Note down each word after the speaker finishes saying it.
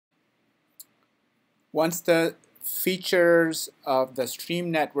Once the features of the stream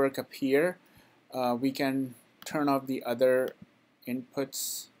network appear, we can turn off the other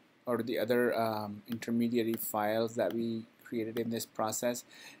inputs or the other intermediary files that we created in this process,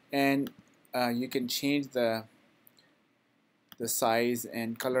 and you can change the size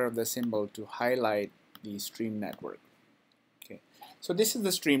and color of the symbol to highlight the stream network. Okay, so this is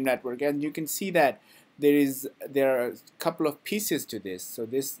the stream network, and you can see that there are a couple of pieces to this. So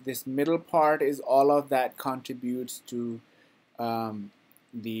this middle part is all of that contributes to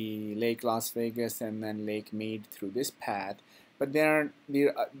the Lake Las Vegas and then Lake Mead through this path. But there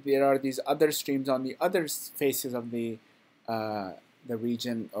are these other streams on the other faces of the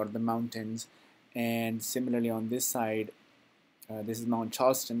region or the mountains, and similarly on this side, this is Mount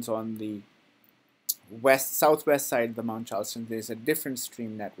Charleston. So on the southwest side of the Mount Charleston, there's a different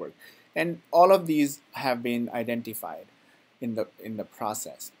stream network, and all of these have been identified in the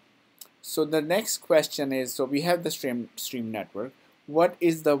process. So the next question is: so we have the stream network. What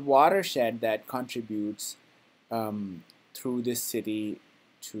is the watershed that contributes through this city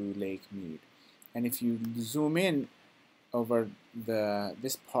to Lake Mead? And if you zoom in over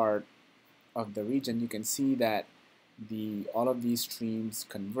this part of the region, you can see that all of these streams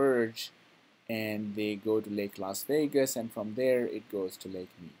converge and they go to Lake Las Vegas, and from there it goes to Lake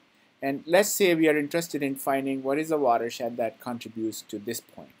Mead. And let's say we are interested in finding what is the watershed that contributes to this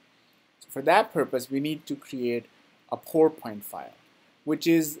point. So for that purpose, we need to create a pour point file, which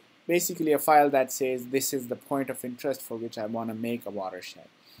is basically a file that says this is the point of interest for which I want to make a watershed.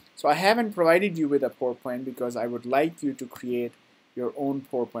 So I haven't provided you with a pour point because I would like you to create your own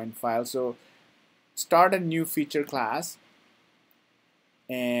pour point file. So start a new feature class,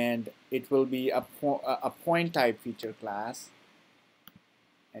 and it will be a point type feature class,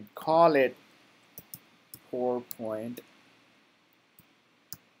 and call it pour point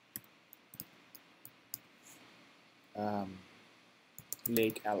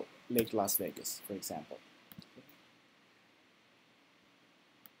Lake Las Vegas, for example.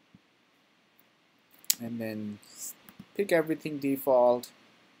 And then pick everything default,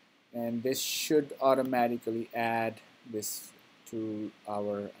 and this should automatically add this to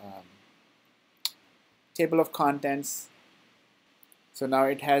our table of contents. So now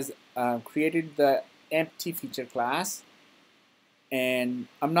it has created the empty feature class, and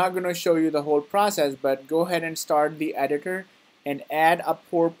I'm not going to show you the whole process, but go ahead and start the editor and add a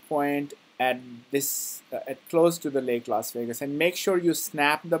pour point at this at close to the Lake Las Vegas, and make sure you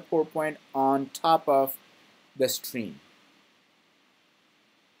snap the pour point on top of the stream.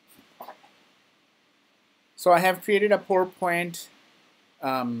 So I have created a pour point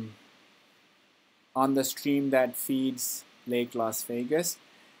on the stream that feeds Lake Las Vegas,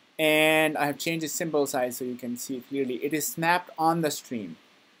 and I have changed the symbol size so you can see clearly. It is snapped on the stream.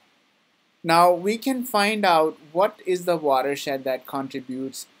 Now we can find out what is the watershed that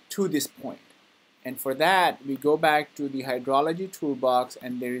contributes to this point. And for that, we go back to the hydrology toolbox,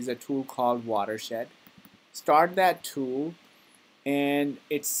 and there is a tool called Watershed. Start that tool, and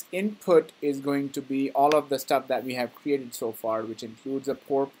its input is going to be all of the stuff that we have created so far, which includes a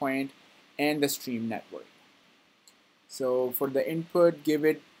pour point and the stream network. So for the input, give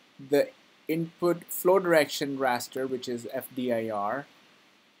it the input flow direction raster, which is FDIR.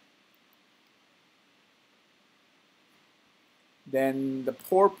 Then the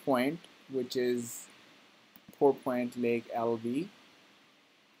pour point, which is pour point Lake LV.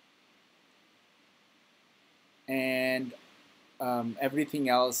 And everything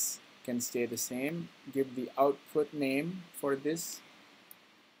else can stay the same. Give the output name for this.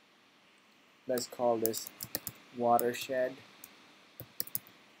 Let's call this Watershed.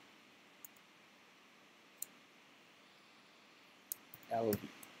 LV.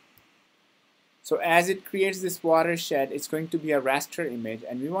 So as it creates this watershed, it's going to be a raster image,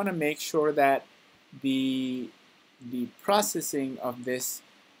 and we want to make sure that the processing of this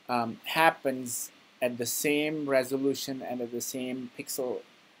happens at the same resolution and at the same pixel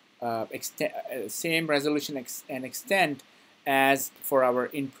same resolution and extent as for our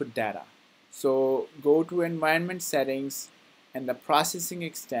input data. So go to environment settings and the processing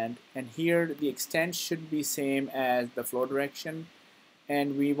extent, and here the extent should be same as the flow direction,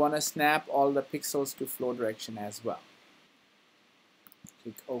 and we want to snap all the pixels to flow direction as well.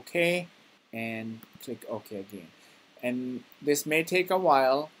 Click OK and click OK again. And this may take a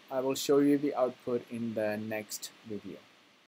while. I will show you the output in the next video.